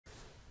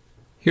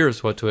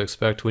Here's what to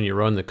expect when you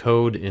run the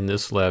code in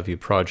this LabVIEW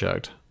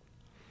project.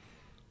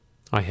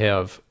 I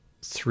have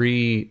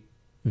 3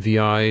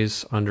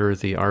 VIs under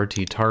the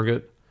RT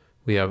target.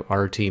 We have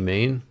RT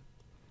main,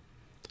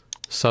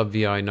 sub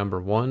VI number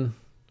 1,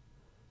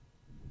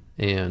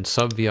 and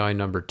sub VI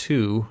number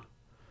 2,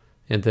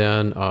 and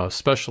then a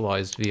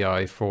specialized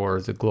VI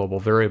for the global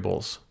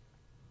variables.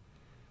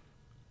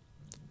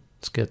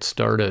 Let's get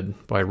started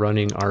by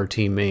running RT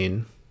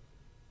main.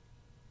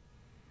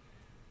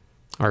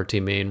 RT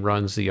main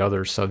runs the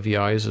other sub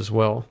VIs as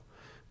well.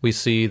 We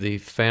see the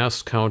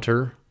fast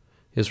counter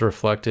is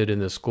reflected in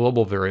this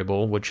global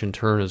variable, which in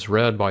turn is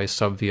read by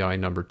sub VI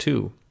number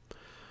 2.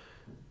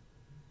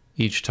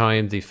 Each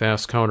time the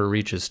fast counter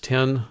reaches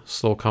 10,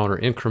 slow counter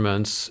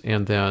increments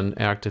and then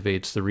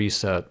activates the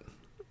reset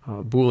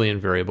Boolean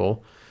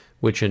variable,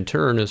 which in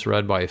turn is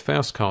read by a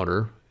fast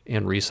counter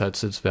and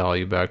resets its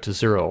value back to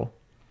 0.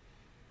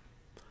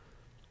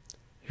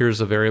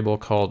 Here's a variable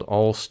called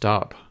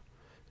allStop.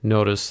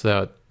 Notice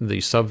that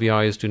the sub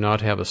VIs do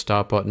not have a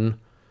stop button,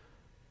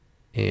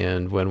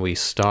 and when we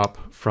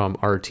stop from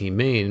RT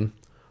main,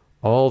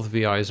 all the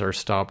VIs are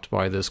stopped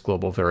by this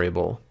global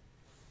variable.